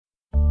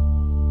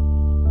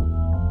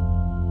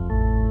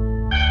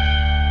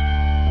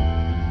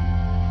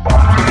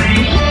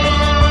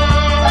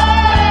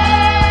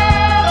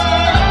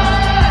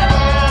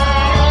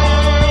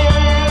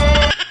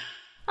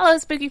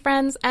spooky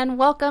friends, and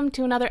welcome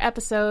to another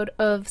episode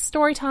of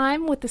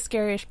Storytime with the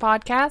Scariest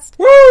Podcast.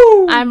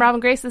 Woo! I'm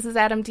Robin Grace, this is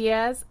Adam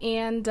Diaz,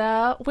 and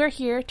we're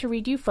here to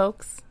read you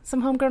folks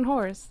some homegrown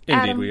horrors.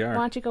 Indeed, Adam, we are.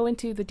 Why don't you go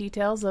into the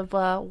details of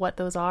what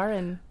those are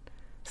and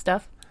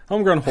stuff?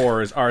 Homegrown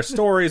horrors are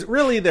stories,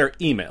 really they're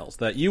emails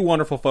that you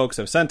wonderful folks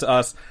have sent to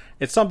us.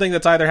 It's something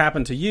that's either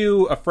happened to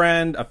you, a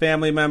friend, a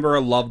family member,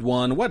 a loved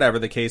one, whatever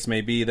the case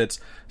may be, that's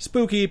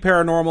spooky,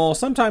 paranormal,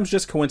 sometimes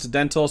just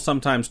coincidental,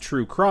 sometimes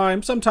true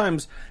crime,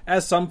 sometimes,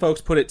 as some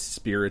folks put it,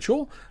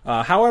 spiritual.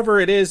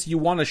 However it is, you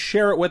want to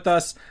share it with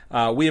us.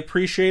 We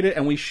appreciate it,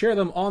 and we share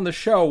them on the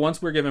show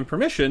once we're given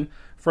permission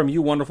from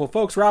you wonderful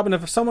folks. Robin,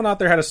 if someone out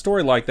there had a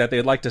story like that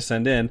they'd like to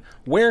send in,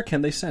 where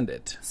can they send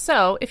it?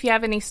 So, if you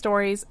have any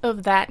stories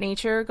of that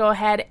nature, go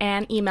ahead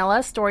and email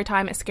us,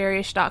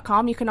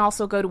 storytime@scariest.com. You can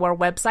also go to our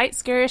website,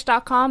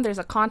 scariest.com. There's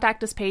a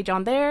contact us page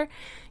on there.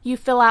 You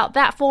fill out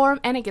that form,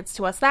 and it gets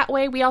to us that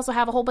way. We also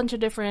have a whole bunch of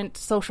different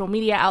social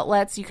media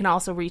outlets you can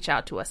also reach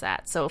out to us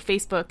at. So,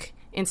 Facebook,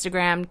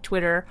 Instagram,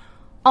 Twitter,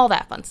 all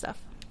that fun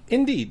stuff.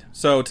 Indeed.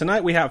 So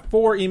tonight we have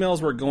 4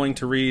 emails we're going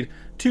to read.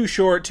 2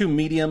 short, 2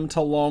 medium to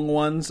long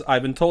ones.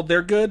 I've been told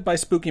they're good by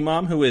Spooky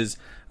Mom, who is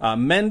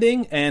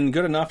mending and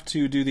good enough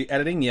to do the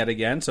editing yet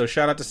again. So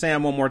shout out to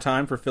Sam one more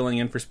time for filling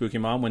in for Spooky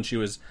Mom when she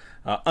was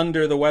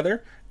under the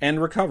weather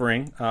and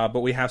recovering.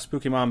 But we have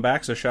Spooky Mom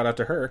back, so shout out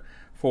to her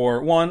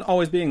for, 1,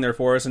 always being there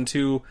for us, and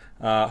 2,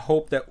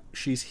 hope that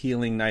she's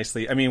healing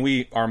nicely. I mean,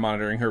 we are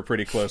monitoring her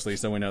pretty closely,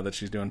 so we know that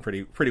she's doing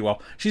pretty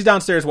well. She's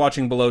downstairs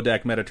watching Below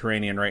Deck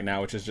Mediterranean right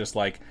now, which is just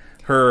like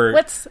her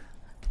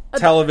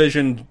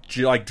television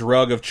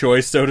drug of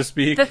choice, so to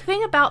speak. The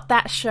thing about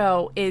that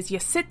show is you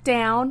sit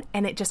down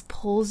and it just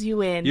pulls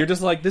you in. You're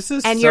just like, this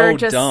is and so you're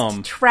just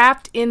dumb.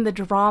 Trapped in the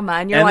drama,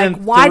 and you're and like,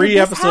 then why 3 did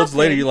this episodes happen?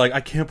 later, you're like, I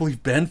can't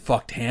believe Ben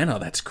fucked Hannah.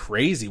 That's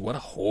crazy. What a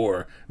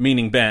whore.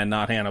 Meaning Ben,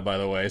 not Hannah, by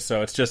the way.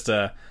 So it's just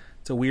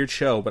it's a weird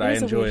show, but I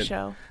enjoy it. It's a weird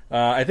show.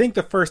 I think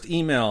the first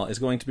email is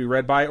going to be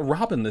read by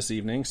Robin this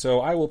evening,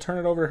 so I will turn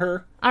it over to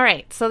her. All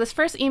right, so this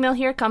first email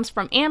here comes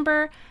from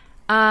Amber,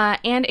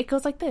 and it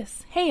goes like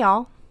this. Hey,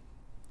 y'all.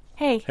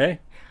 Hey.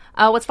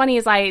 What's funny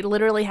is I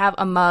literally have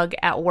a mug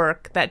at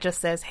work that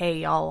just says, hey,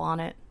 y'all on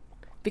it.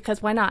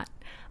 Because why not?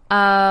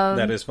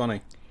 That is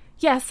funny.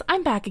 Yes,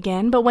 I'm back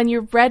again, but when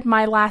you read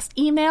my last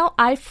email,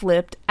 I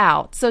flipped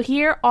out. So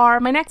here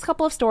are my next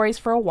couple of stories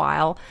for a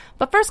while.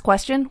 But first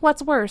question,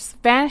 what's worse,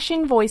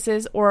 vanishing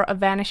voices or a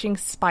vanishing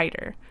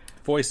spider?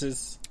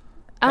 Voices.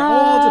 It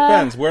all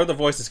depends. Where are the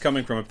voices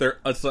coming from? If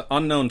it's an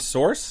unknown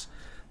source,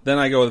 then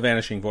I go with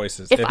vanishing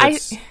voices.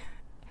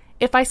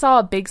 If I saw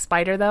a big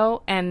spider,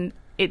 though, and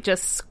it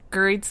just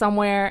scurried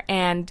somewhere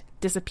and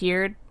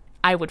disappeared,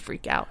 I would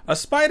freak out. A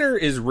spider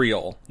is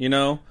real, you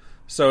know?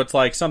 So it's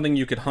like something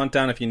you could hunt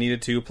down if you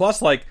needed to.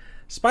 Plus, like,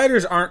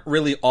 spiders aren't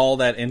really all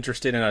that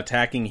interested in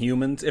attacking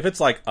humans. If it's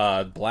like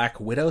a black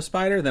widow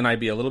spider, then I'd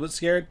be a little bit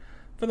scared.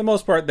 For the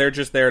most part, they're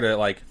just there to,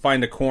 like,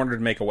 find a corner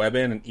to make a web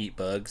in and eat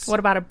bugs. What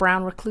about a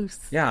brown recluse?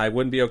 Yeah, I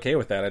wouldn't be okay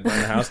with that. I'd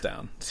burn the house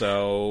down.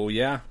 So,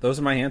 yeah, those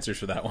are my answers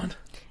for that one.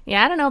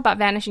 Yeah, I don't know about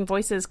vanishing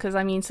voices, because,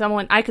 I mean,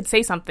 I could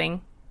say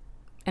something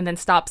and then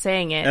stop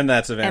saying it. And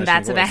that's a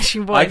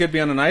vanishing voice. I could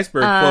be on an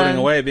iceberg floating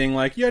away being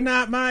like, you're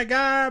not my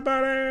guy,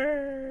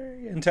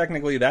 buddy. And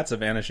technically, that's a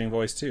vanishing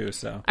voice, too,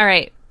 so. All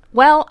right.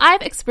 Well,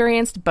 I've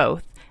experienced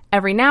both.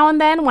 Every now and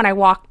then, when I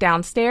walk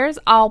downstairs,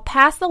 I'll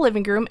pass the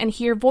living room and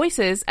hear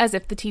voices as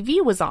if the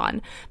TV was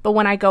on. But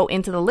when I go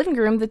into the living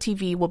room, the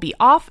TV will be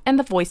off and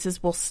the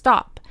voices will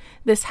stop.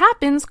 This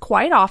happens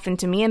quite often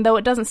to me, and though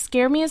it doesn't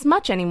scare me as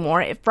much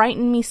anymore, it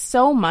frightened me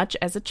so much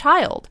as a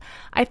child.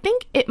 I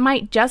think it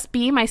might just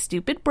be my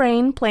stupid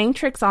brain playing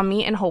tricks on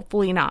me and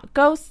hopefully not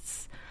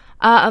ghosts.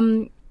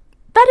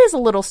 That is a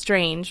little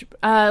strange.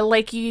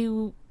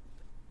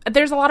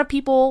 There's a lot of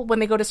people, when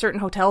they go to certain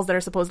hotels that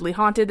are supposedly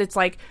haunted, it's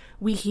like,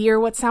 we hear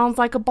what sounds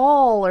like a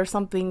ball or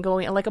something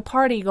going, like a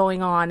party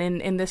going on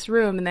in this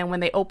room, and then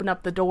when they open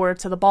up the door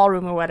to the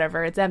ballroom or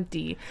whatever, it's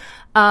empty.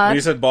 When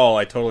you said ball,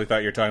 I totally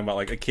thought you were talking about,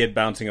 like, a kid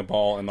bouncing a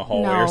ball in the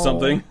hallway or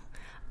something.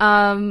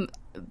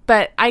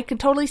 But I could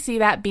totally see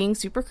that being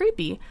super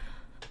creepy.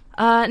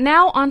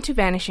 Now on to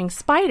vanishing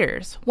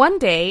spiders. One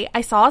day, I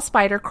saw a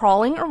spider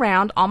crawling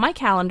around on my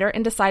calendar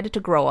and decided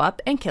to grow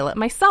up and kill it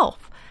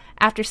myself.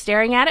 After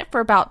staring at it for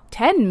about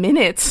 10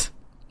 minutes,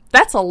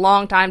 that's a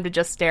long time to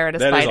just stare at a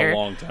spider. That is a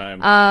long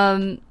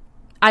time.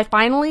 I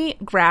finally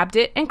grabbed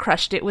it and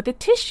crushed it with a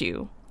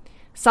tissue.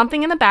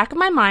 Something in the back of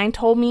my mind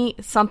told me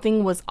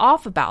something was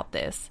off about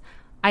this.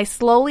 I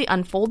slowly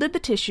unfolded the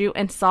tissue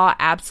and saw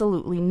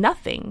absolutely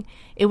nothing.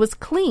 It was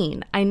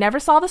clean. I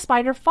never saw the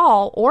spider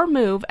fall or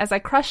move as I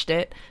crushed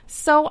it,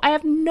 so I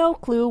have no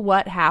clue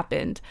what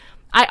happened.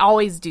 I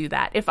always do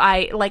that. If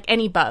like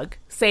any bug,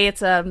 say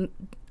it's a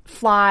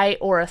fly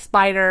or a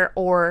spider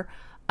or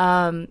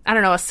I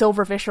don't know, a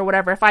silverfish or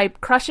whatever, if I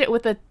crush it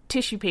with a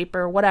tissue paper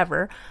or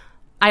whatever,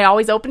 I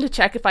always open to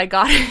check if I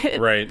got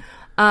it. Right.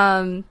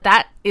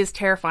 That is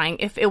terrifying.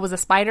 If it was a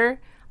spider,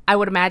 I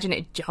would imagine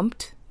it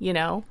jumped, you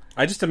know.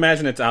 I just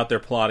imagine it's out there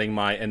plotting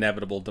my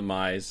inevitable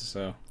demise,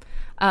 so.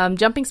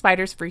 Jumping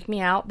spiders freak me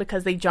out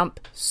because they jump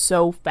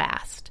so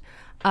fast.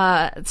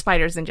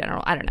 Spiders in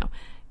general, I don't know.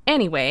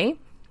 Anyway,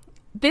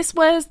 this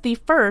was the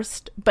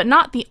first, but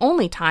not the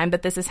only time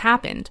that this has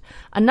happened.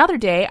 Another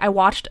day, I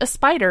watched a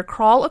spider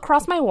crawl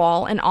across my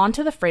wall and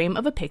onto the frame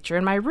of a picture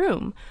in my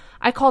room.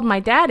 I called my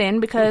dad in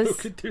because...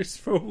 Look at this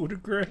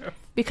photograph.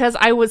 Because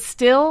I was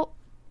still...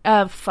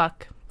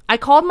 I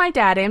called my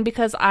dad in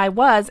because I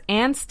was,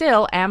 and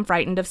still am,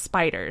 frightened of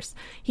spiders.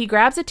 He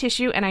grabs a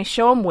tissue and I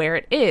show him where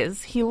it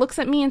is. He looks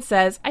at me and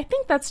says, I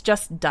think that's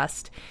just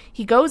dust.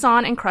 He goes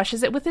on and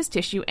crushes it with his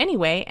tissue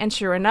anyway, and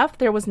sure enough,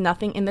 there was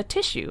nothing in the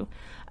tissue.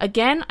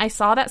 Again, I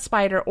saw that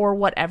spider, or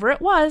whatever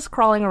it was,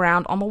 crawling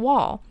around on the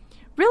wall.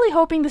 Really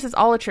hoping this is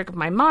all a trick of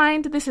my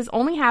mind. This has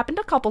only happened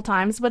a couple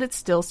times, but it's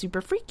still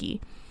super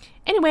freaky.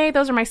 Anyway,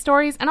 those are my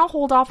stories, and I'll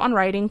hold off on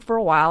writing for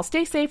a while.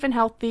 Stay safe and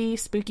healthy,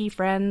 spooky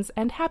friends,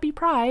 and happy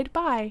Pride.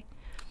 Bye.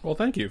 Well,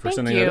 thank you for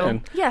sending it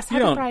in. Yes,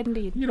 happy Pride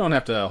indeed. You don't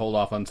have to hold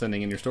off on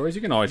sending in your stories.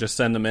 You can always just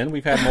send them in.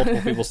 We've had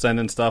multiple people send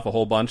in stuff, a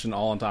whole bunch, and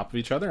all on top of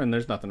each other, and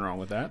there's nothing wrong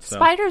with that. So.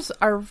 Spiders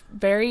are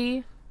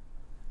very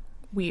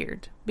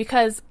weird,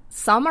 because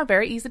some are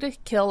very easy to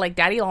kill, like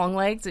daddy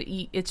longlegs.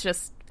 It's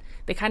just,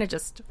 they kind of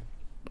just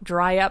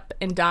dry up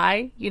and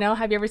die. You know,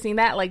 have you ever seen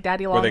that? Like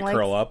daddy longlegs? Where they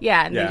curl up?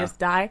 Yeah, and they just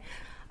die.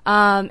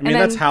 I mean,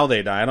 that's how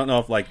they die. I don't know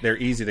if like they're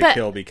easy to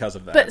kill because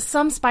of that. But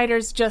some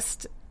spiders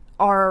just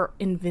are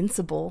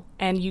invincible,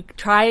 and you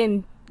try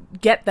and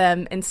get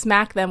them and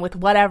smack them with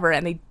whatever,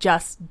 and they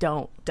just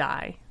don't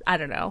die. I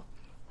don't know.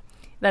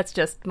 That's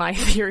just my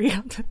theory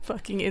of the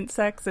fucking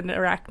insects and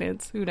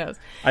arachnids. Who knows?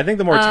 I think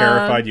the more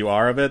terrified you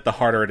are of it, the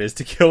harder it is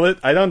to kill it.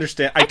 I don't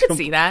understand. I can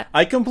see that.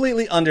 I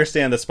completely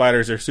understand that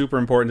spiders are super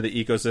important to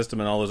the ecosystem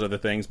and all those other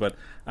things, but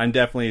I'm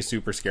definitely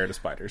super scared of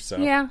spiders. So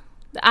yeah.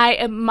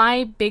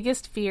 My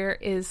biggest fear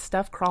is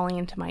stuff crawling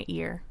into my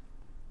ear.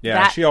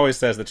 Yeah, she always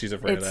says that she's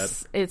afraid of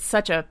that. It's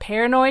such a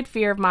paranoid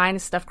fear of mine,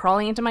 is stuff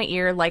crawling into my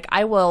ear. Like,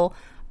 I will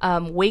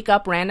wake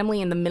up randomly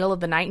in the middle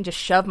of the night and just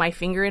shove my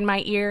finger in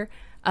my ear,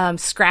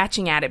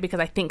 scratching at it because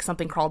I think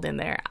something crawled in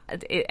there.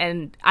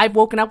 And I've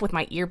woken up with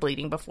my ear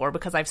bleeding before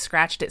because I've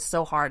scratched it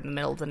so hard in the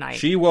middle of the night.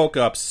 She woke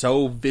up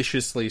so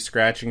viciously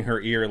scratching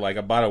her ear like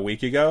about a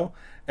week ago.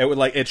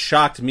 It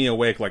shocked me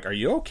awake. Like, are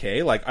you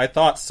okay? Like, I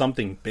thought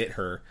something bit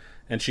her.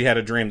 And she had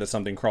a dream that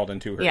something crawled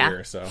into her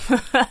ear. So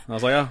I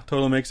was like, oh,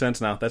 totally makes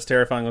sense now. That's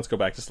terrifying. Let's go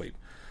back to sleep.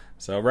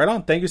 So right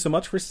on. Thank you so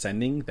much for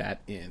sending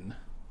that in.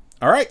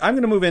 All right. I'm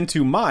going to move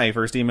into my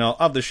first email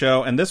of the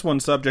show. And this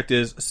one's subject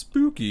is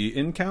Spooky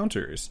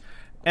Encounters.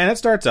 And it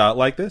starts out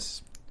like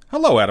this.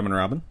 Hello, Adam and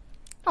Robin.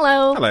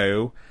 Hello.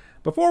 Hello.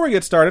 Before we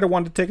get started, I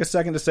wanted to take a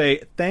second to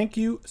say thank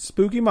you,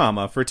 Spooky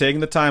Mama, for taking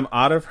the time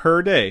out of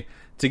her day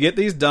to get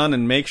these done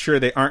and make sure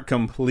they aren't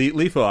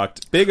completely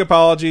fucked. Big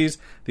apologies.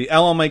 The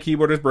L on my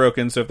keyboard is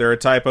broken, so if there are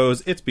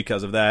typos, it's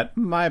because of that.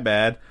 My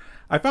bad.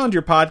 I found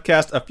your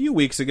podcast a few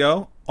weeks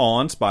ago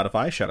on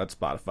Spotify. Shout out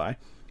Spotify.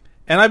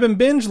 And I've been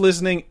binge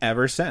listening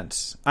ever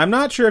since. I'm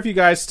not sure if you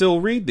guys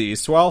still read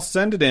these, so I'll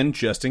send it in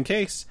just in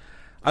case.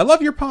 I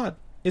love your pod.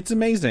 It's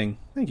amazing.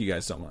 Thank you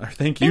guys so much.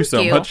 Thank you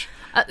so much.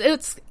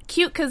 It's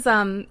cute because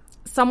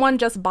someone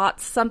just bought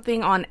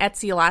something on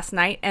Etsy last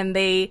night, and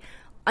they...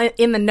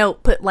 in the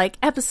note put like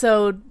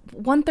episode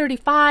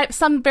 135,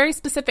 some very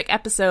specific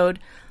episode,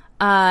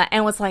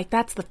 and was like,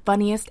 that's the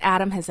funniest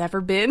Adam has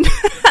ever been.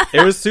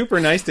 It was super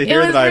nice to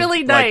hear. It was that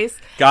really nice.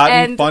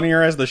 Gotten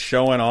funnier as the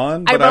show went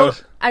on.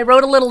 But I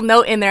wrote a little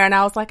note in there, and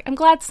I was like, I'm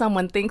glad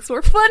someone thinks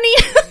we're funny.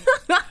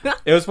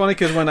 It was funny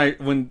because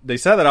when they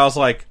said that, I was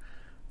like,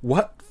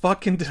 what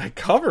fucking did I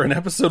cover in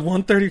episode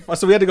 135?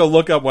 So we had to go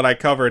look up what I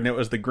covered, and it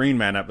was the Green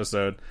Man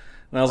episode.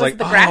 And I was like,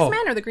 the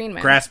Grassman or the Green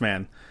Man?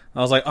 Grassman.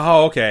 I was like,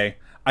 oh, okay.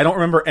 I don't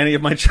remember any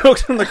of my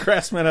jokes from the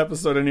Grassman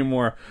episode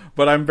anymore,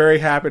 but I'm very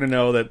happy to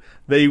know that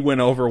they went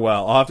over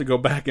well. I'll have to go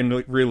back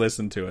and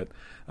re-listen to it.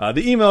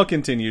 The email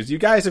continues. You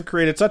guys have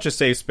created such a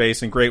safe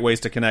space and great ways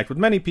to connect with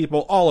many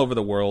people all over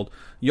the world.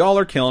 Y'all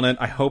are killing it.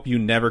 I hope you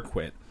never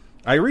quit.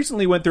 I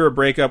recently went through a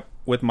breakup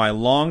with my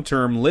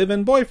long-term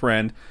live-in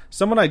boyfriend,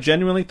 someone I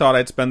genuinely thought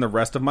I'd spend the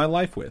rest of my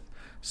life with.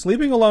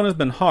 Sleeping alone has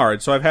been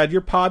hard, so I've had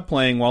your pod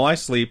playing while I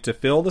sleep to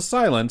fill the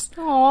silence,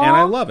 Aww. And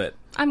I love it.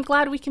 I'm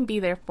glad we can be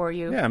there for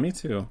you. Yeah, me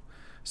too.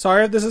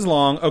 Sorry if this is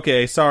long.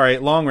 Okay, sorry,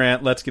 long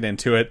rant. Let's get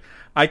into it.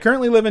 I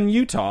currently live in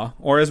Utah,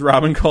 or as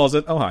Robin calls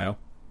it, Ohio.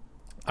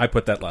 I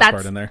put that last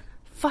part in there.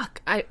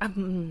 Fuck, I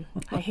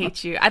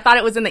hate you. I thought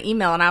it was in the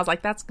email, and I was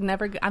like,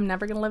 I'm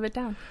never going to live it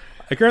down.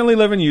 I currently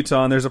live in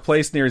Utah, and there's a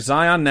place near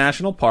Zion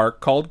National Park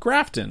called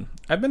Grafton.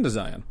 I've been to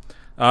Zion.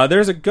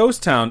 There's a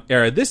ghost town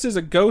area. This is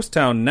a ghost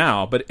town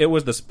now, but it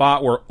was the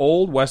spot where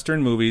old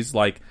Western movies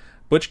like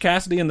Butch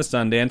Cassidy and the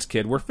Sundance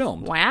Kid were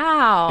filmed.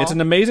 Wow. It's an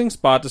amazing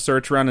spot to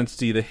search around and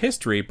see the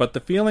history, but the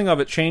feeling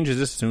of it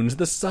changes as soon as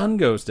the sun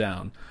goes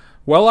down.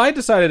 Well, I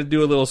decided to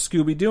do a little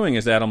Scooby-Dooing,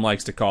 as Adam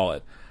likes to call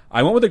it.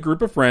 I went with a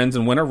group of friends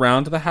and went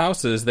around to the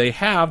houses they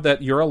have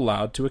that you're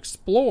allowed to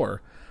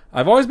explore.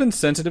 I've always been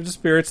sensitive to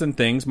spirits and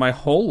things my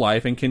whole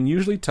life and can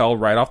usually tell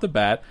right off the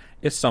bat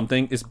if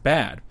something is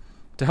bad.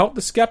 To help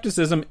the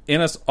skepticism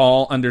in us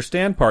all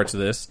understand parts of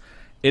this,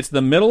 It's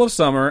the middle of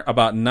summer,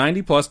 about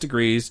 90 plus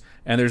degrees,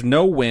 and there's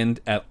no wind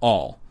at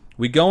all.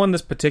 We go in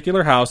this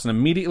particular house, and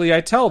immediately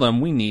I tell them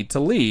we need to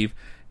leave,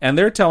 and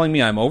they're telling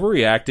me I'm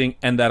overreacting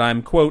and that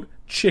I'm, quote,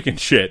 chicken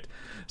shit.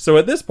 So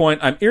at this point,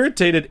 I'm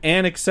irritated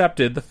and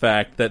accepted the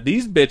fact that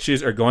these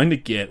bitches are going to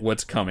get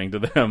what's coming to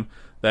them.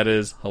 That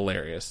is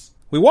hilarious.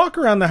 We walk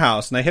around the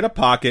house, and I hit a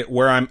pocket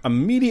where I'm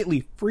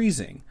immediately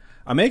freezing.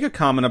 I make a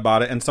comment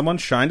about it, and someone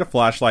shined a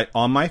flashlight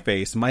on my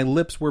face. My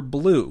lips were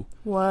blue.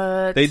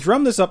 What? They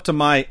drum this up to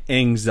my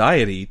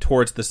anxiety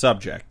towards the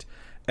subject.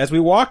 As we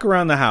walk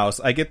around the house,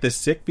 I get this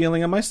sick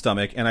feeling in my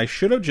stomach, and I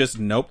should have just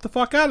noped the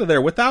fuck out of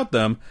there without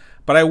them,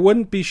 but I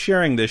wouldn't be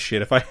sharing this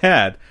shit if I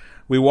had.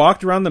 We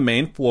walked around the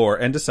main floor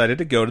and decided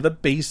to go to the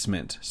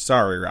basement.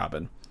 Sorry,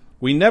 Robin.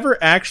 We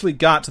never actually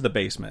got to the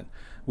basement.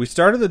 We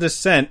started the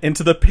descent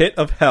into the pit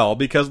of hell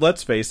because,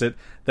 let's face it,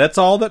 that's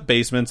all that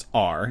basements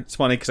are. It's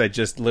funny because I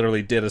just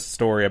literally did a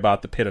story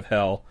about the pit of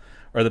hell,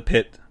 or the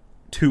pit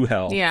to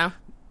hell. Yeah.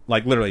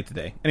 Like literally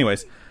today.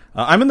 Anyways,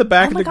 I'm in the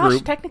back of the group. Oh my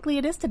gosh, technically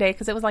it is today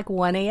because it was like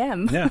 1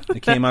 a.m. Yeah,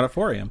 it came out at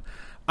 4 a.m.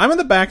 I'm in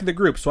the back of the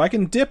group, so I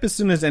can dip as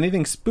soon as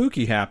anything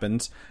spooky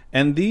happens,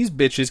 and these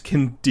bitches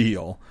can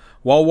deal.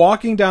 While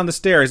walking down the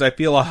stairs, I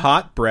feel a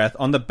hot breath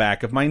on the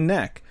back of my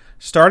neck.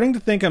 Starting to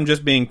think I'm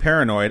just being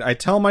paranoid, I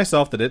tell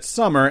myself that it's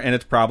summer and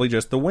it's probably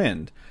just the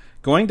wind.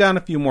 Going down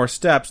a few more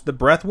steps, the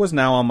breath was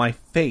now on my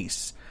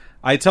face.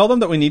 I tell them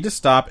that we need to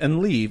stop and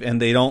leave,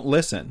 and they don't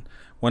listen.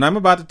 When I'm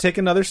about to take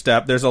another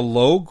step, there's a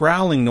low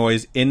growling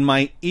noise in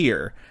my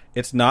ear.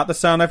 It's not the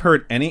sound I've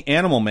heard any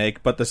animal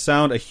make, but the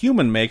sound a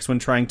human makes when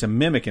trying to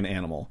mimic an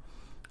animal.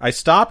 I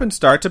stop and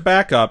start to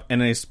back up,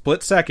 and in a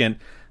split second,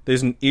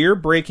 there's an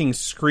ear-breaking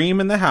scream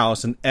in the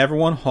house, and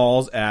everyone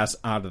hauls ass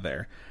out of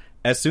there.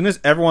 As soon as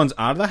everyone's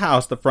out of the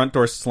house, the front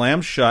door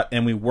slams shut,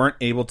 and we weren't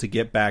able to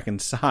get back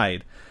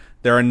inside.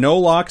 There are no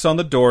locks on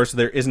the door, so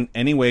there isn't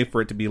any way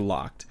for it to be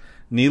locked.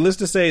 Needless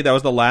to say, that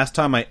was the last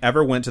time I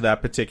ever went to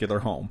that particular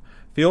home.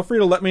 Feel free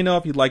to let me know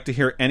if you'd like to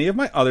hear any of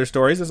my other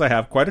stories, as I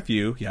have quite a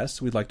few.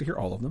 Yes, we'd like to hear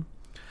all of them.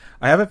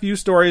 I have a few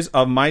stories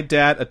of my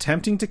dad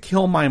attempting to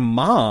kill my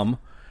mom.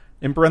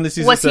 In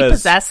parentheses, was it says, he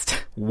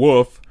possessed?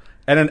 Woof.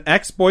 And an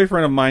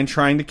ex-boyfriend of mine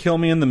trying to kill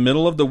me in the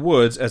middle of the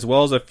woods, as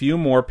well as a few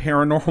more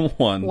paranormal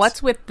ones.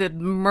 What's with the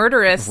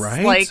murderous,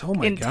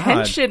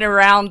 intention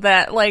around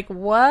that? Like,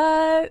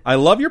 what? I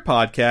love your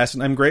podcast,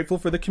 and I'm grateful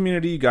for the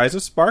community you guys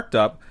have sparked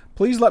up.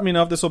 Please let me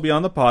know if this will be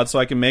on the pod so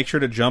I can make sure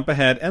to jump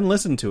ahead and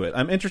listen to it.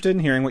 I'm interested in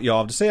hearing what you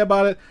all have to say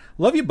about it.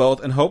 Love you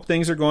both, and hope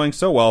things are going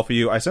so well for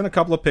you. I sent a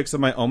couple of pics of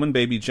my omen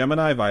baby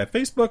Gemini via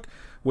Facebook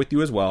with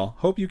you as well.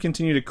 Hope you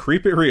continue to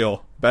creep it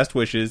real. Best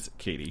wishes,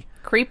 Katie.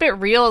 Creep It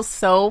Real is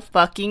so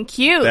fucking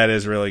cute. That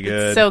is really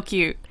good. It's so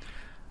cute.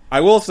 I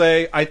will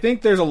say, I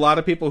think there's a lot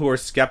of people who are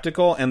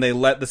skeptical, and they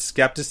let the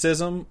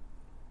skepticism,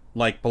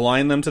 like,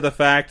 blind them to the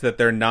fact that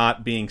they're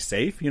not being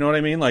safe. You know what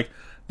I mean? Like,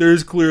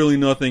 there's clearly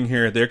nothing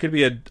here. There could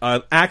be an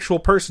actual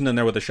person in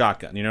there with a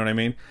shotgun. You know what I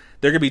mean?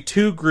 There could be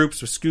two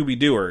groups of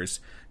Scooby-Dooers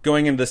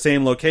going into the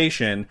same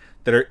location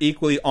that are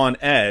equally on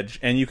edge,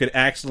 and you could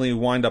accidentally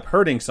wind up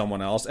hurting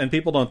someone else, and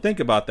people don't think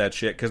about that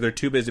shit because they're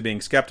too busy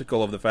being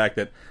skeptical of the fact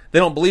that they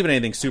don't believe in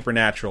anything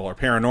supernatural or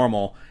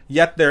paranormal,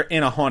 yet they're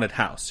in a haunted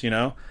house, you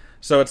know?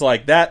 So it's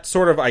like that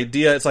sort of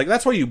idea. It's like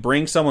that's why you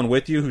bring someone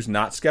with you who's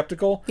not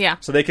skeptical. Yeah.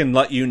 So they can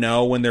let you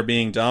know when they're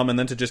being dumb, and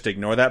then to just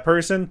ignore that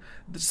person.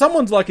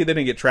 Someone's lucky they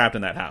didn't get trapped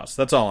in that house.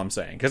 That's all I'm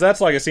saying. Because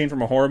that's like a scene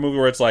from a horror movie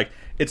where it's like,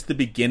 it's the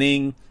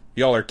beginning,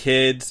 y'all are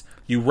kids,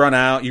 you run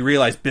out, you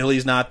realize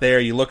Billy's not there,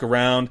 you look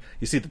around,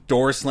 you see the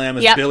door slam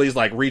as Billy's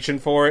like reaching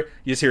for it,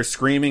 you just hear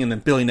screaming, and then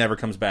Billy never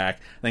comes back.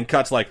 And then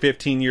cuts like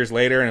 15 years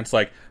later, and it's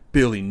like,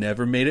 Billy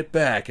never made it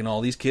back, and all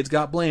these kids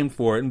got blamed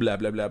for it, and blah,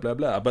 blah, blah, blah,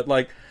 blah. But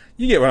like,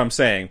 you get what I'm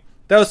saying.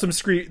 That was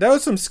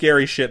some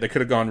scary shit that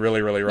could have gone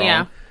really, really wrong.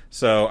 Yeah.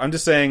 So I'm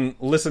just saying,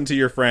 listen to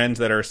your friends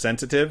that are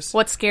sensitives.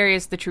 What's scary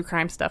is the true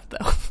crime stuff,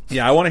 though.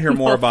 Yeah, I want to hear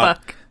more about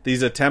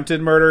these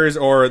attempted murders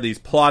or these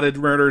plotted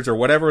murders or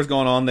whatever is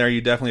going on there. You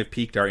definitely have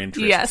piqued our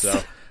interest. Yes.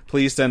 So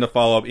please send a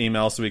follow-up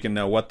email so we can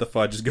know what the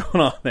fudge is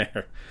going on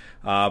there.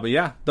 But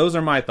yeah, those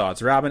are my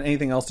thoughts. Robin,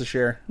 anything else to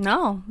share?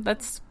 No,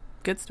 that's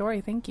a good story.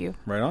 Thank you.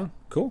 Right on.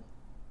 Cool.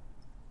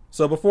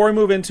 So before we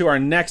move into our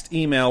next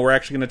email, we're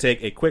actually going to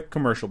take a quick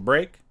commercial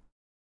break.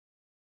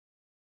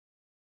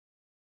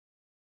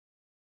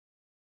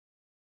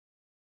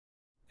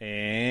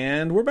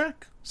 And we're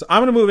back. So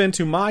I'm going to move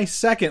into my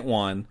second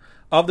one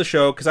of the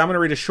show because I'm going to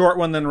read a short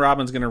one, then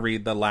Robin's going to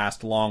read the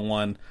last long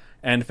one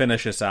and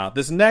finish us out.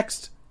 This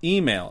next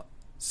email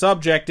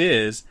subject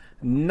is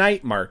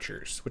Night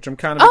Marchers, which I'm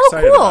kind of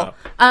excited about.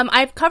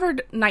 I've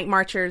covered Night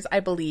Marchers, I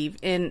believe,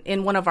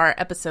 in one of our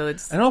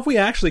episodes. I don't know if we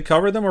actually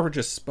covered them or we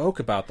just spoke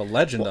about the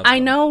legend of them. I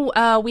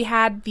know we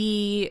had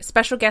the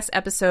special guest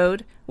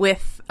episode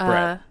with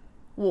Brett.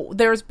 Well,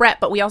 there was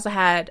Brett, but we also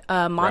had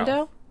Mondo.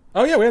 Ralph.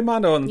 Oh, yeah, we had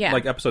Mondo in,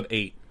 like, episode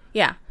 8.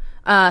 Yeah.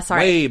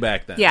 Sorry. Way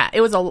back then. Yeah, it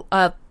was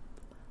a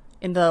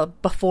in the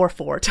before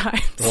 4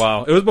 times.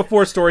 Wow. It was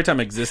before Storytime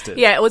existed.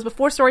 Yeah, it was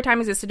before Storytime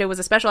existed. It was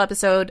a special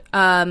episode.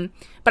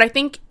 But I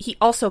think he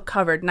also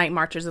covered Night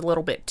Marchers a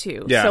little bit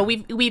too. Yeah. So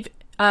we've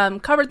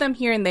covered them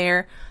here and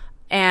there,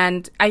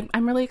 and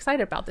I'm really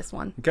excited about this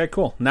one. Okay,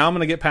 cool. Now I'm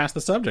going to get past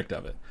the subject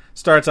of it.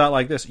 Starts out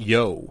like this.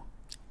 Yo.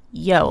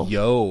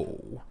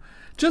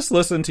 Just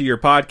listen to your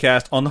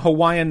podcast on the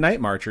Hawaiian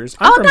Night Marchers.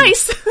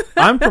 Nice.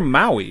 I'm from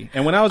Maui,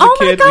 and when I was a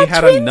kid, we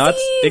had a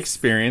nuts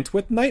experience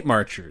with Night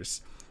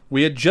Marchers.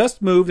 We had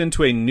just moved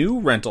into a new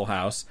rental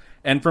house,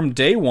 and from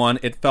day one,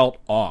 it felt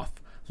off,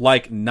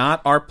 like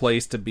not our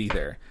place to be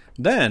there.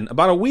 Then,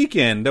 about a week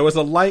in, there was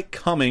a light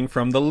coming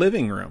from the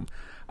living room.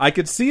 I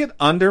could see it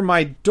under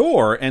my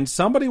door, and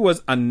somebody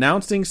was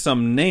announcing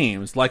some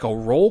names, like a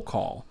roll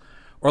call,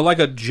 or like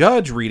a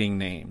judge reading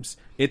names.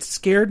 It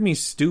scared me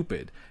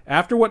stupid.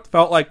 After what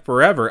felt like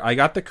forever, I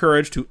got the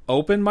courage to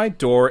open my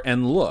door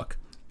and look.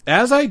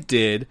 As I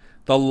did,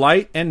 the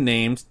light and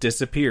names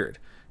disappeared.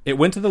 It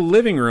went to the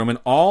living room, and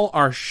all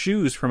our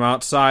shoes from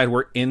outside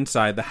were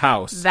inside the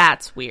house.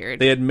 That's weird.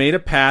 They had made a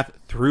path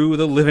through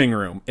the living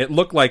room. It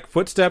looked like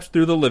footsteps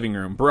through the living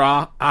room.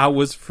 Brah, I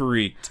was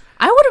freaked.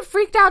 I would have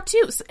freaked out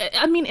too.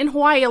 I mean, in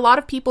Hawaii, a lot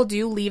of people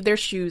do leave their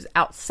shoes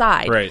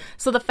outside. Right.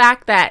 So the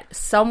fact that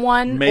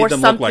someone or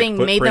something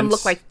made them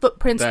look like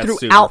footprints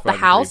throughout the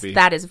house,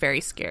 that is very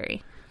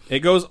scary. It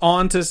goes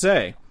on to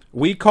say,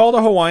 we called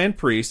a Hawaiian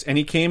priest and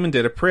he came and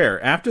did a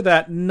prayer. After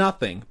that,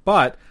 nothing.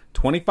 But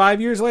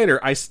 25 years later,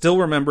 I still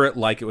remember it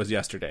like it was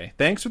yesterday.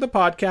 Thanks for the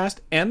podcast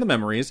and the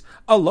memories.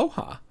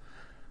 Aloha.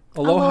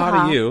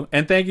 Aloha to you.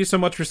 And thank you so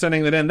much for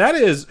sending that in. That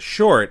is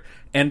short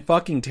and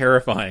fucking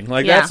terrifying.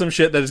 Like, that's some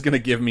shit that is going to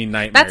give me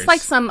nightmares. That's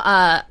like some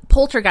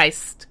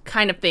poltergeist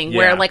kind of thing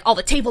where, like, all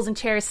the tables and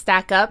chairs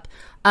stack up.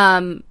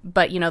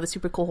 But, you know, the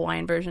super cool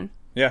Hawaiian version.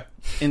 Yeah,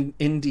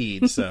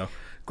 indeed. So,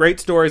 great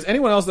stories.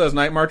 Anyone else that has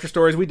Night Marcher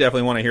stories, we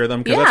definitely want to hear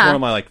them because that's one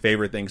of my, like,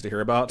 favorite things to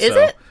hear about. Is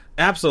it?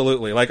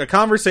 Absolutely. Like, a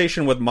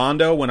conversation with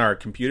Mondo when our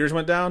computers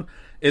went down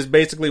is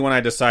basically when I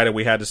decided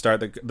we had to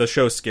start the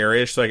show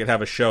Scary-ish so I could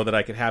have a show that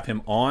I could have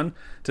him on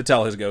to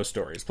tell his ghost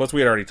stories. Plus,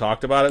 we had already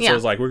talked about it, so I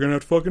was like, we're going to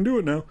have to fucking do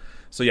it now.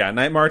 So, yeah,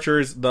 Night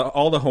Marchers,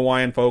 all the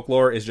Hawaiian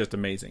folklore is just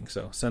amazing.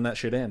 So, send that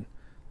shit in.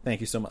 Thank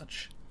you so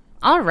much.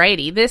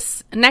 Alrighty,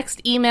 this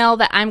next email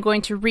that I'm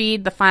going to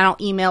read, the final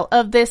email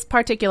of this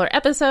particular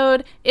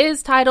episode,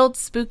 is titled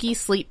Spooky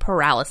Sleep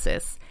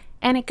Paralysis.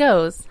 And it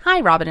goes,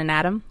 Hi, Robin and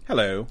Adam.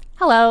 Hello.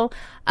 Hello.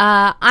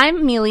 I'm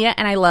Amelia,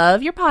 and I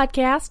love your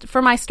podcast.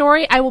 For my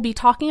story, I will be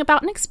talking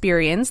about an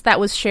experience that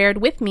was shared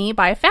with me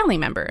by a family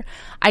member.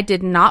 I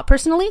did not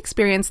personally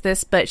experience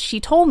this, but she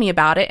told me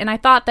about it, and I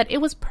thought that it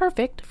was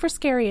perfect for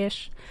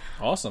Scary-ish.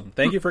 Awesome.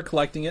 Thank you for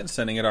collecting it and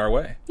sending it our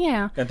way.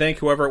 Yeah. And thank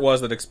whoever it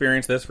was that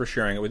experienced this for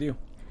sharing it with you.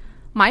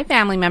 My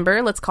family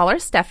member, let's call her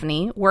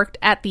Stephanie, worked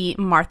at the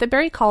Martha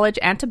Berry College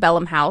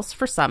Antebellum House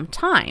for some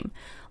time.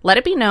 Let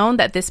it be known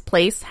that this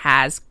place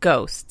has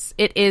ghosts.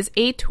 It is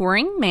a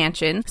touring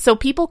mansion, so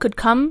people could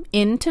come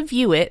in to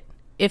view it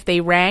if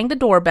they rang the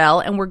doorbell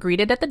and were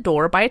greeted at the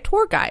door by a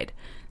tour guide.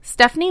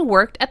 Stephanie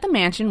worked at the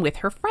mansion with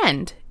her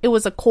friend. It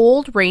was a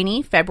cold,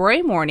 rainy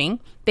February morning.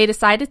 They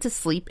decided to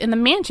sleep in the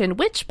mansion,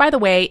 which, by the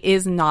way,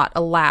 is not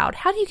allowed.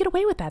 How do you get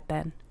away with that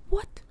then?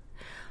 What?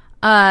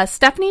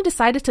 Stephanie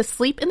decided to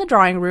sleep in the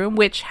drawing room,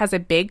 which has a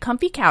big,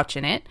 comfy couch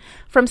in it.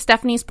 From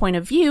Stephanie's point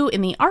of view,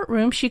 in the art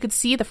room, she could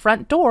see the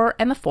front door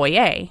and the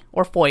foyer,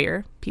 or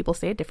foyer. People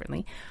say it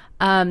differently.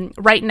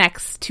 Right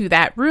next to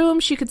that room,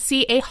 she could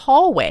see a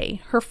hallway.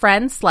 Her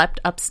friend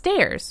slept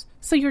upstairs.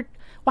 So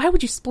why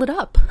would you split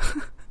up?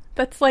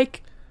 That's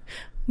like,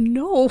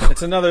 no.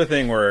 It's another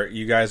thing where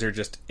you guys are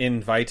just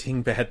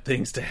inviting bad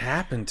things to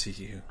happen to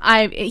you.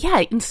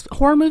 In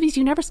horror movies,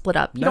 you never split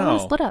up. You don't want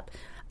to split up.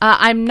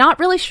 I'm not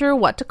really sure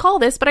what to call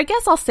this, but I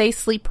guess I'll say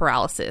sleep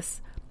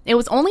paralysis. It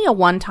was only a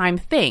one-time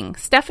thing.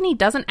 Stephanie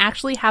doesn't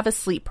actually have a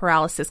sleep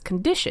paralysis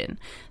condition.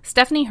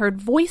 Stephanie heard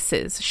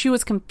voices. She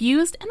was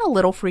confused and a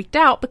little freaked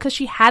out because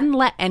she hadn't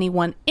let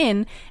anyone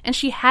in and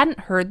she hadn't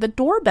heard the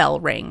doorbell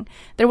ring.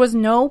 There was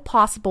no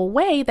possible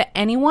way that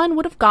anyone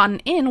would have gotten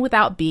in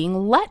without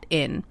being let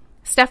in.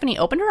 Stephanie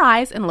opened her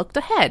eyes and looked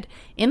ahead.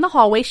 In the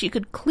hallway, she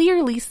could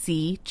clearly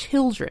see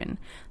children.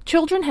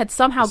 Children had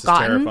somehow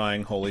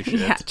terrifying. Holy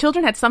shit. Yeah,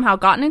 children had somehow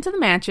gotten into the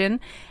mansion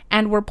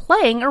and were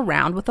playing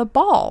around with a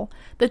ball.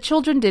 The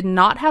children did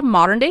not have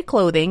modern-day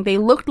clothing. They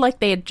looked like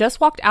they had just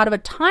walked out of a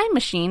time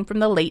machine from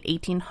the late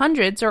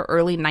 1800s or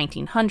early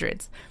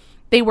 1900s.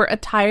 They were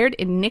attired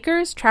in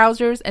knickers,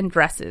 trousers, and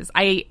dresses.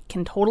 I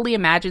can totally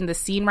imagine the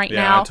scene now.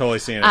 Yeah, I'm totally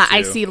seeing it, too.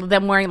 I see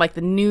them wearing, like,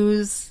 the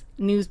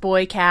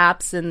newsboy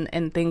caps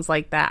and things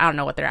like that. I don't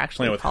know what they're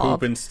actually called. Playing with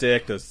hoop and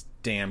stick, those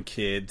damn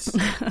kids.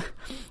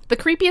 The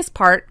creepiest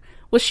part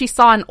was she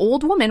saw an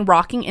old woman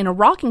rocking in a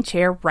rocking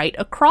chair right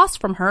across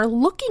from her,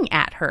 looking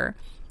at her.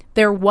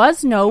 There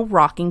was no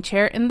rocking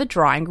chair in the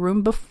drawing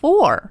room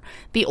before.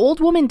 The old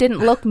woman didn't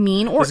look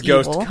mean or evil.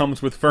 This ghost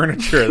comes with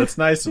furniture. That's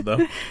nice of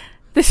them.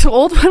 This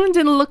old woman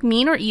didn't look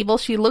mean or evil.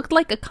 She looked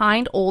like a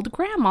kind old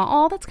grandma.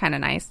 Oh, that's kind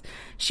of nice.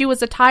 She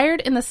was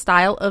attired in the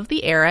style of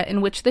the era in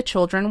which the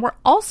children were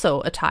also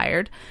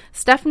attired.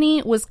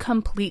 Stephanie was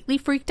completely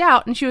freaked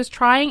out, and she was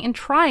trying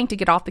to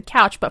get off the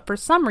couch, but for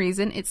some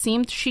reason, it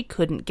seemed she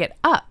couldn't get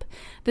up.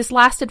 This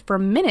lasted for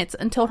minutes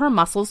until her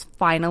muscles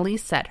finally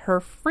set her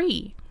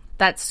free.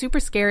 That's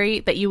super scary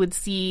that you would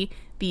see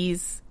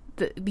these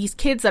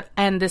kids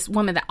and this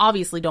woman that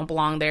obviously don't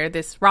belong there,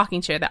 this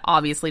rocking chair that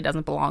obviously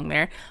doesn't belong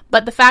there.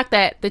 But the fact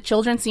that the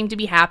children seem to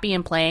be happy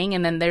and playing,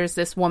 and then there's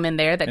this woman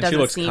there that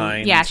doesn't seem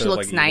kind. Yeah, she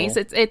looks nice.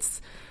 Evil.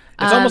 It's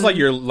almost like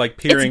you're like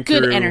peering through.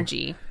 It's good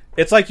energy.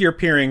 It's like you're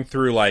peering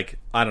through, like,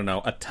 I don't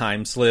know, a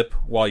time slip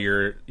while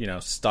you're,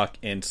 stuck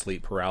in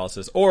sleep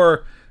paralysis,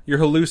 or you're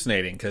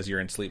hallucinating because you're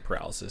in sleep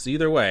paralysis.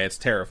 Either way, it's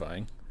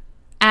terrifying.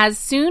 As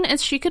soon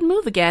as she could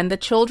move again, the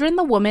children,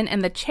 the woman,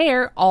 and the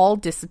chair all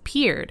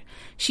disappeared.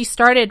 She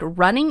started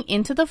running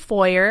into the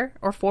foyer,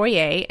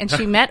 and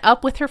she met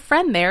up with her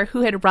friend there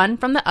who had run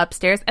from the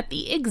upstairs at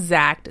the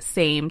exact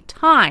same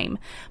time.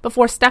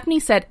 Before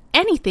Stephanie said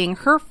anything,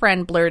 her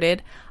friend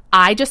blurted,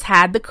 "I just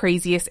had the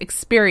craziest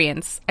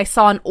experience. I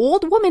saw an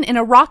old woman in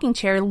a rocking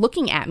chair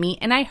looking at me,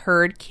 and I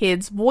heard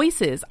kids'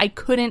 voices. I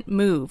couldn't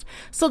move."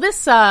 So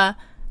this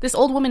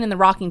old woman in the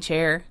rocking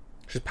chair...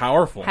 She's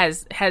powerful.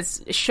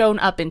 Has shown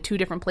up in 2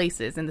 different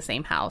places in the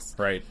same house.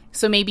 Right.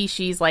 So maybe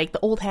she's like the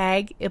old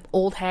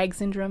hag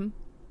syndrome.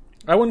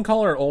 I wouldn't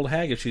call her old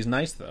hag if she's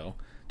nice, though.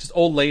 Just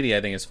old lady, I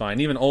think, is fine.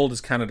 Even old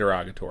is kind of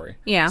derogatory.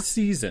 Yeah.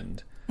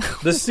 Seasoned.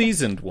 The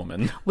seasoned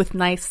woman. With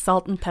nice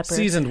salt and pepper.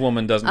 Seasoned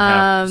woman doesn't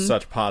have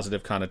such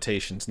positive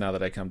connotations now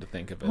that I come to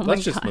think of it.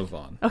 Let's just move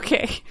on.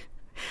 Okay.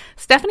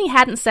 Stephanie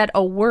hadn't said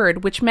a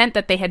word, which meant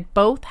that they had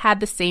both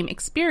had the same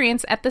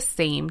experience at the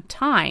same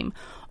time.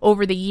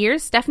 Over the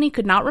years, Stephanie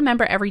could not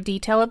remember every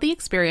detail of the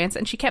experience,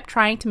 and she kept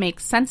trying to make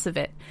sense of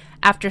it.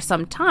 After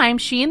some time,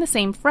 she and the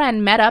same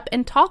friend met up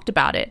and talked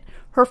about it.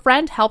 Her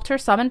friend helped her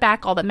summon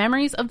back all the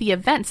memories of the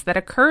events that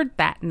occurred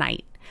that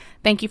night.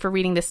 Thank you for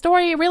reading this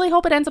story. I really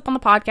hope it ends up on the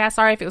podcast.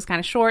 Sorry if it was kind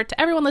of short.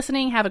 To everyone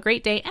listening, have a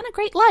great day and a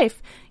great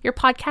life. Your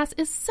podcast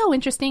is so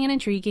interesting and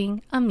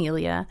intriguing.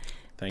 Amelia.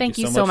 Thank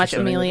you so much,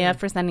 Amelia,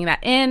 for sending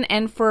that in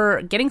and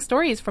for getting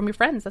stories from your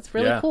friends. That's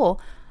really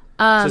cool.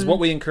 This is what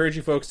we encourage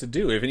you folks to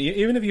do.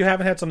 Even if you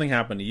haven't had something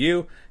happen to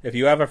you, if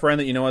you have a friend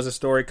that you know has a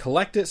story,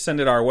 collect it, send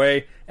it our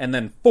way, and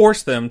then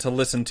force them to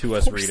listen to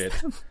us read it.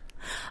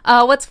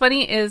 What's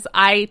funny is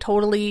I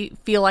totally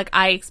feel like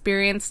I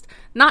experienced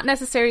not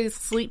necessarily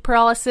sleep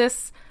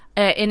paralysis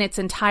in its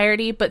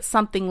entirety, but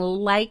something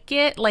like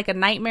it, like a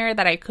nightmare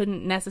that I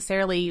couldn't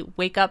necessarily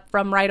wake up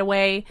from right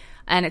away,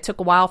 and it took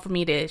a while for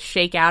me to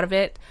shake out of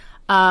it.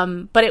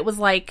 But it was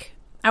like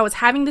I was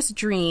having this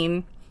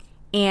dream,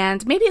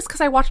 and maybe it's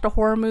because I watched a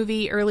horror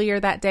movie earlier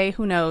that day,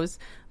 who knows,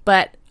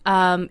 but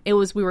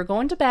we were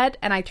going to bed,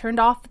 and I turned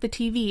off the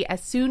TV.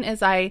 As soon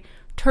as I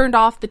turned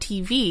off the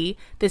TV,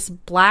 this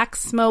black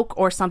smoke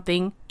or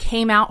something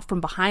came out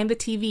from behind the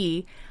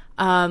TV,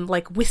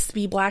 like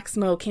wispy black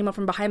smoke came up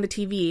from behind the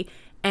TV,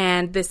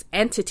 and this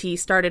entity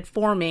started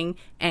forming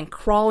and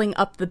crawling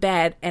up the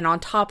bed and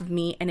on top of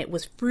me, and it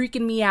was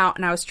freaking me out,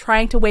 and I was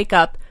trying to wake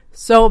up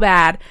so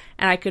bad,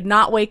 and I could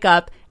not wake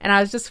up, and I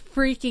was just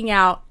freaking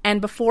out. And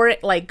before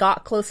it like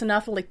got close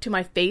enough like to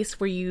my face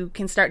where you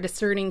can start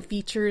discerning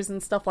features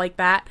and stuff like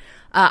that,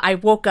 I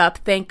woke up,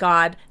 thank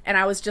God, and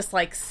I was just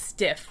like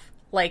stiff,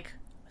 like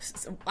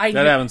that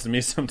happens to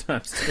me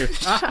sometimes too.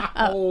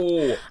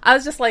 I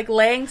was just like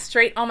laying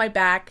straight on my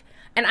back,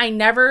 and I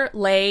never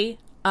lay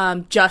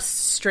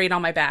just straight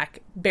on my back,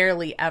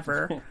 barely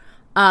ever.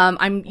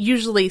 I'm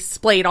usually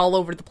splayed all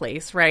over the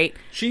place, right?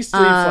 She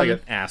sleeps like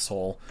an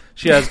asshole.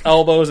 She has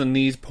elbows and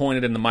knees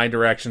pointed in my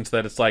direction so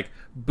that it's like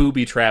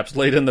booby traps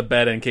laid in the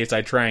bed in case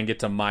I try and get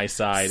to my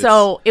side.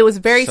 So it was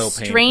very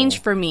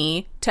strange for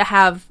me to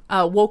have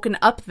woken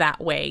up that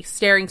way,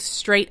 staring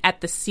straight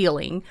at the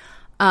ceiling.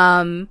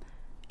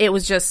 It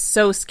was just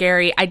so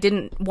scary. I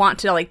didn't want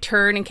to like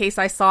turn in case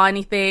I saw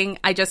anything.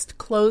 I just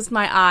closed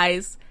my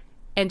eyes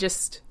and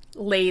just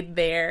laid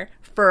there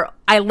for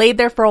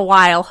a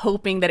while,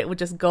 hoping that it would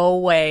just go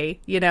away,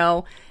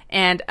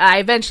 and I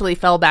eventually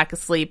fell back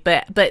asleep.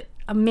 But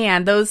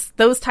man,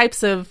 those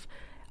types of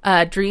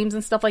dreams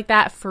and stuff like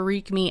that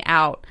freak me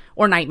out.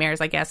 Or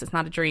nightmares, I guess. It's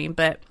not a dream,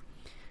 but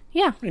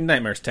yeah. I mean,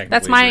 nightmares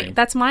technically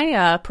That's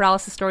my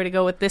paralysis story to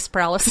go with this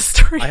paralysis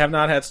story. I have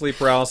not had sleep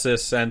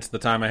paralysis since the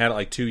time I had it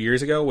like 2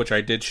 years ago, which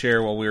I did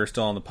share while we were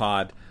still on the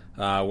pod,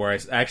 where I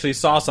actually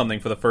saw something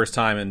for the first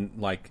time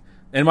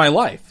in my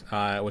life,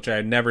 which I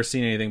had never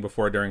seen anything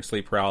before during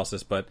sleep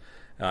paralysis, but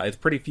it's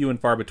pretty few and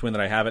far between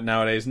that I have it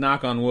nowadays.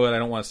 Knock on wood, I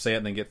don't want to say it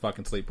and then get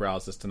fucking sleep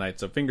paralysis tonight,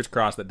 so fingers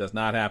crossed that does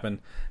not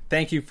happen.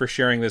 Thank you for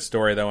sharing this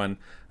story, though, and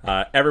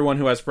everyone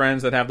who has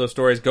friends that have those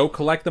stories, go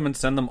collect them and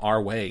send them our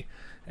way,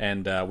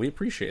 and we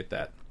appreciate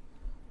that.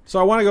 So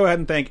I want to go ahead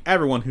and thank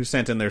everyone who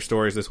sent in their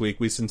stories this week.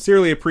 We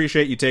sincerely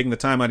appreciate you taking the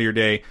time out of your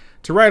day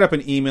to write up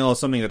an email of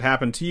something that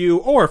happened to you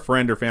or a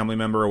friend or family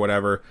member or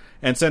whatever,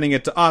 and sending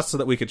it to us so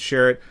that we could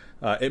share it.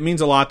 It means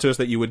a lot to us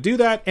that you would do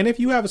that. And if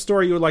you have a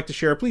story you would like to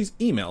share, please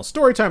email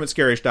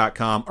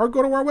storytime@scarish.com or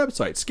go to our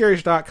website,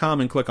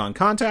 scarish.com, and click on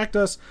Contact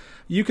Us.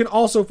 You can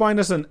also find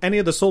us on any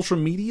of the social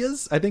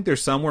medias. I think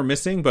there's some we're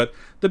missing, but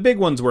the big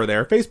ones were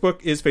there.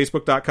 Facebook is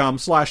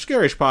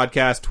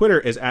facebook.com/scarishpodcast. Twitter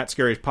is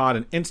 @scarishpod,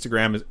 and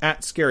Instagram is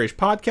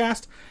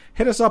 @scarishpodcast.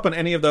 Hit us up on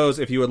any of those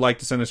if you would like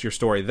to send us your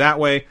story that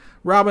way.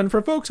 Robin,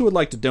 for folks who would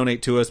like to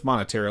donate to us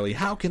monetarily,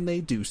 how can they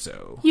do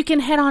so? You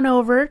can head on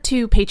over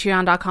to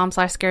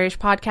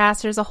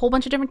patreon.com/scarishpodcast. There's a whole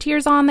bunch of different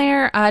tiers on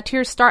there.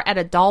 Tiers start at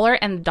 $1,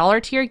 and the $1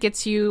 tier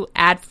gets you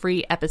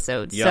ad-free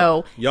episodes.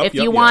 So if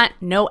you want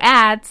no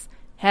ads,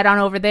 head on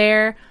over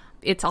there.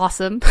 It's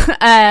awesome.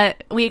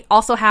 We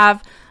also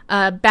have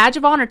a Badge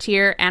of Honor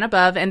tier and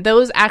above, and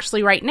those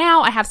actually right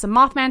now, I have some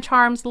Mothman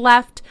charms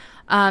left.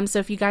 So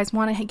if you guys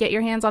want to get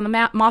your hands on the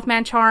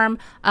Mothman charm,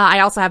 I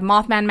also have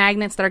Mothman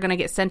magnets that are going to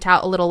get sent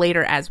out a little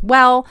later as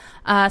well.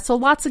 So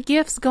lots of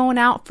gifts going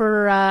out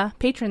for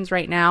patrons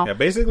right now. Yeah,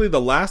 basically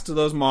the last of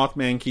those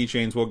Mothman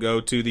keychains will go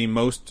to the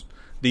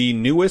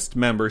newest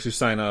members who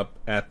sign up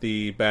at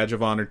the Badge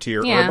of Honor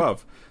tier or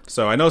above.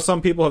 So I know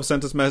some people have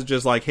sent us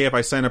messages like, hey, if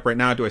I sign up right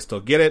now, do I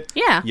still get it?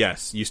 Yeah.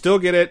 Yes, you still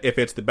get it. If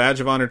it's the Badge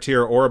of Honor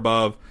tier or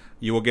above,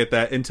 you will get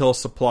that until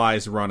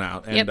supplies run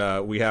out.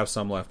 And we have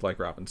some left, like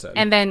Robin said.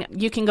 And then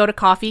you can go to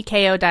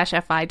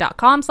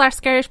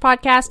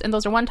ko-fi.com/scarishpodcast, and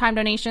those are one-time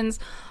donations.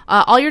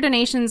 All your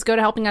donations go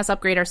to helping us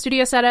upgrade our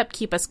studio setup,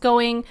 keep us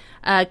going,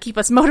 keep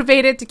us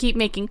motivated to keep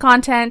making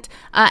content,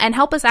 and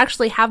help us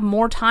actually have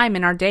more time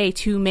in our day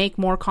to make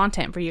more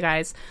content for you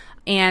guys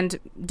and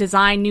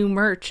design new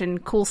merch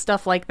and cool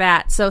stuff like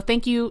that. So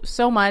thank you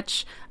so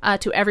much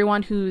to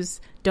everyone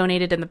who's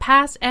donated in the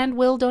past and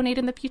will donate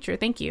in the future.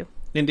 Thank you.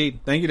 Indeed.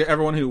 Thank you to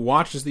everyone who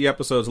watches the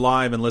episodes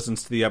live and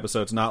listens to the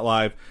episodes not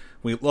live.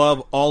 We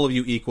love all of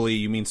you equally.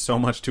 You mean so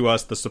much to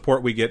us. The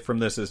support we get from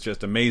this is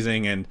just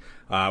amazing, and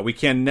we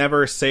can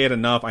never say it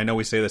enough. I know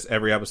we say this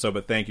every episode,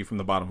 but thank you from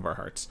the bottom of our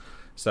hearts.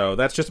 So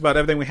that's just about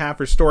everything we have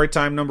for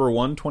Storytime number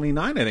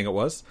 129, I think it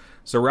was.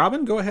 So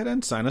Robin, go ahead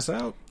and sign us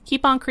out.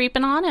 Keep on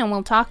creeping on, and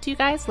we'll talk to you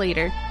guys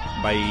later.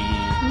 Bye.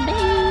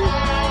 Bye.